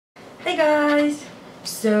Hey guys!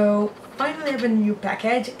 So finally I have a new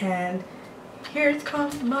package and here it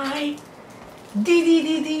comes my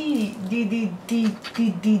DDD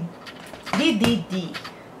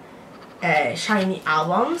SHINee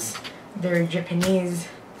albums. They're Japanese,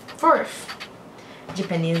 fourth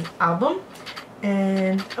Japanese album,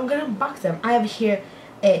 and I'm gonna unbox them. I have here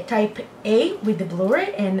a Type A with the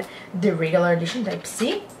Blu-ray and the regular edition Type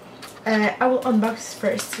C. I will unbox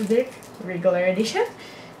first the regular edition.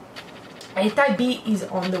 Type B is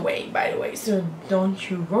on the way, by the way, so don't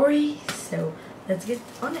you worry. So let's get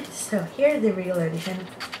on it. So here's the regular edition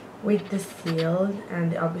with the seal and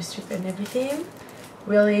the album strip and everything.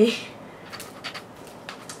 Really,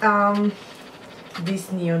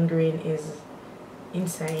 this neon green is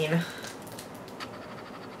insane.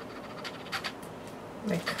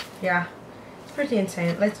 Like, yeah, it's pretty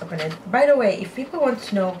insane. Let's open it. By the way, if people want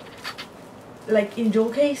to know, like in jewel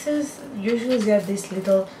cases, usually they have this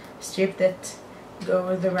little strip that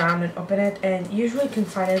goes around and open it, and usually you can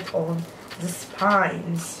find it on the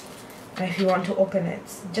spines if you want to open it.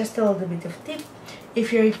 Just a little bit of tip.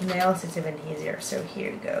 If you're males, it's even easier. So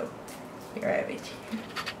here you go. Here I have it.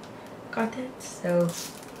 Got it. So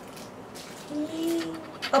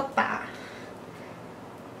oppa.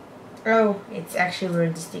 Oh, it's actually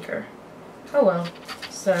ruined the sticker. Oh well.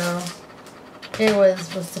 So it was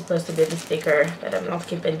supposed to be the sticker, but I'm not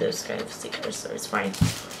keeping those kind of stickers, so it's fine.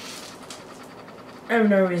 I have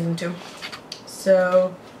no reason to.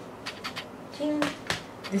 So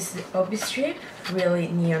this is the obi strip, really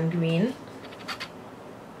neon green,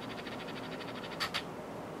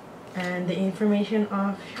 and the information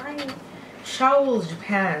of SHINee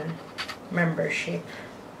Japan membership.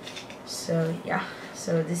 So yeah,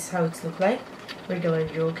 so this is how it looks like. Regular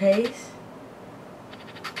jewel case,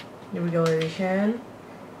 the regular edition.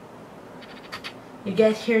 You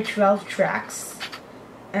get here 12 tracks,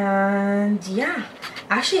 and yeah,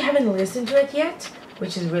 I actually haven't listened to it yet,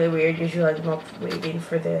 which is really weird. Usually I'm not waiting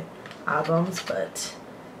for the albums, but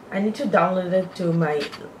I need to download it to my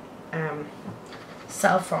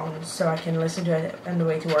cell phone so I can listen to it on the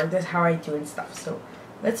way to work. That's how I do and stuff. So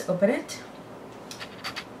let's open it.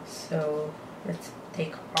 So let's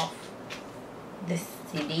take off the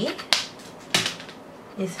CD.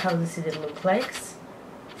 This is how the CD looks like.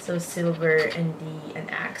 So silver and D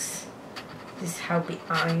and X. This is how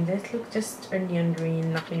behind it looks, just a neon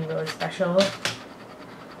green, nothing really special.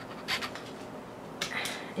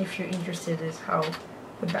 If you're interested, this is how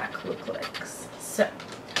the back looks like. So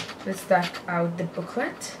let's take out the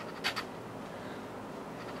booklet.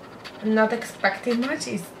 I'm not expecting much,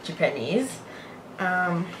 it's Japanese.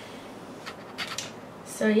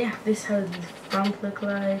 So yeah, this is how the front look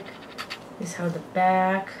like. This is how the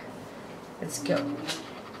back. Let's go.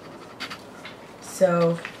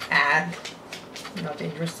 So add. Not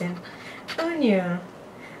interesting. Oh yeah,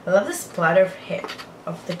 I love the splatter of hit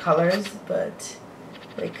of the colors, but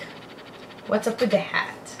like, what's up with the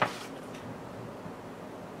hat?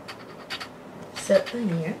 So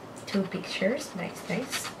yeah, two pictures.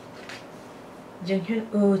 Nice. Junhyun.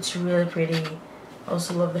 Oh, it's really pretty.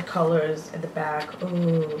 Also love the colors at the back.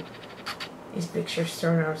 Oh, these pictures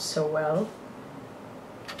turn out so well.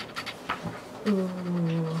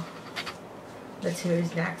 Ooh, let's see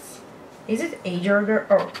who's next. Is it age order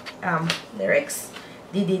or lyrics?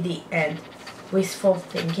 DDD and wishful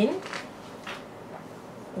thinking.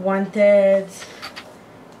 Wanted.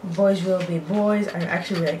 Boys will be boys. I'm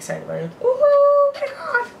actually really excited about it. Ooh, my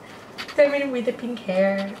god! Timmy with the pink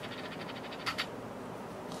hair.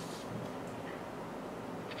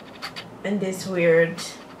 And this weird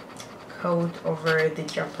coat over the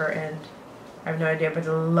jumper, and I have no idea, but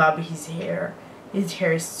I love his hair. His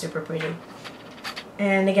hair is super pretty.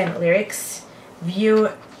 And again, lyrics, view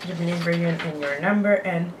Japanese version and your number,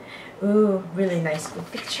 and ooh, really nice good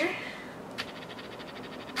picture.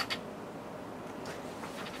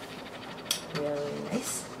 Really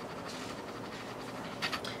nice.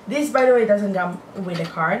 This, by the way, doesn't come with a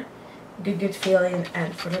card. Good feeling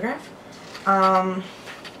and photograph.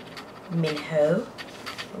 Minho,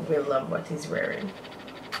 we love what he's wearing.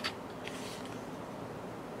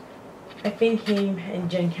 I think him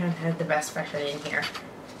and Junhyun have the best fashion in here.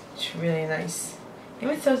 It's really nice.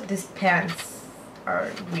 Even though these pants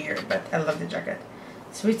are weird, but I love the jacket.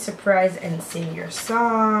 Sweet surprise and sing your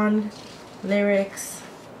song. Lyrics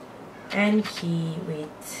and key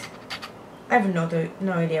with, I have no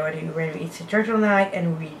idea what you're wearing. It's a turtleneck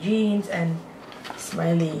and wee jeans and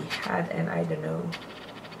smiley hat, and I don't know.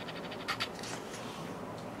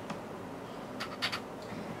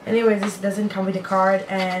 Anyways, this doesn't come with a card,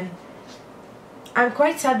 and I'm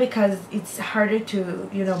quite sad because it's harder to,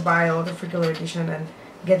 you know, buy all the regular edition and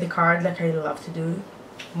get the card like I love to do.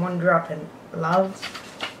 One drop and love.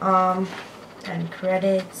 And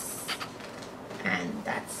credits. And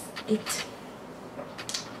that's it.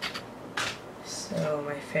 So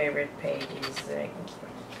my favorite page is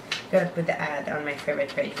gotta put the ad on my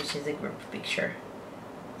favorite page, which is a group picture.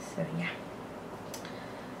 So yeah.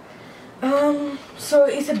 So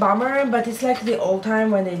it's a bummer, but it's like the old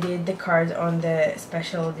time when they did the cards on the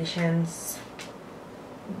special editions.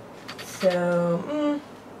 So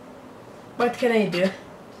what can I do?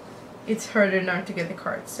 It's harder now to get the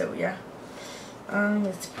cards, so yeah.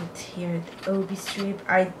 Let's put here the OB strip.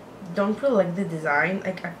 I don't really like the design.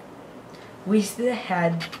 Like, I wish they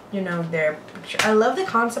had, you know, their picture. I love the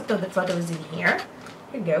concept of the photos in here.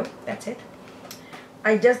 Here you go. That's it.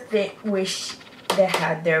 I just wish they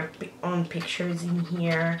had their own pictures in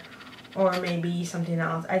here, or maybe something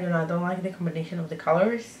else. I don't know. I don't like the combination of the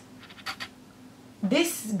colors.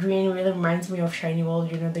 This green really reminds me of SHINee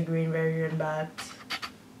World. You know, the green variant, but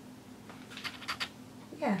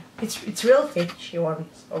yeah, it's real fishy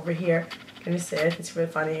ones over here. Can you see it? It's really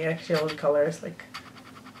funny. Actually, all the colors, like,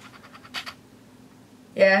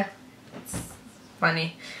 yeah, it's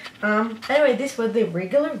funny. Anyway, this was the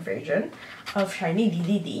regular version of SHINee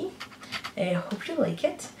DxDxD. I hope you like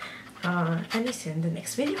it, and I'll see you in the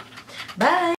next video. Bye!